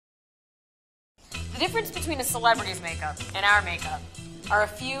difference between a celebrity's makeup and our makeup are a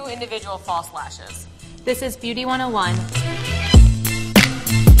few individual false lashes. This is Beauty 101.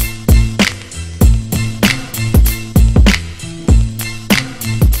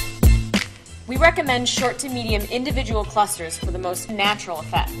 We recommend short to medium individual clusters for the most natural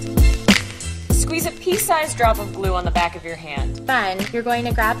effect. Squeeze a pea-sized drop of glue on the back of your hand. Then you're going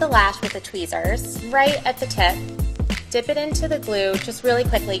to grab the lash with the tweezers right at the tip. Dip it into the glue just really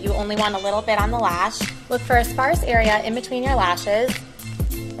quickly. You only want a little bit on the lash. Look for a sparse area in between your lashes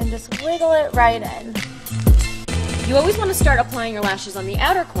and just wiggle it right in. You always want to start applying your lashes on the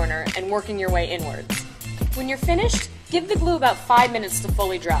outer corner and working your way inwards. When you're finished, give the glue about 5 minutes to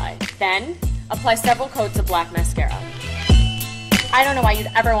fully dry. Then, apply several coats of black mascara. I don't know why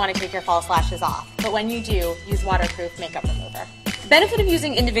you'd ever want to take your false lashes off, but when you do, use waterproof makeup remover. The benefit of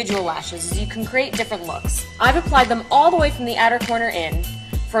using individual lashes is you can create different looks. I've applied them all the way from the outer corner in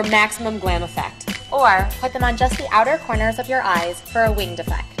for a maximum glam effect. Or put them on just the outer corners of your eyes for a winged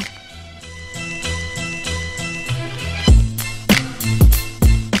effect.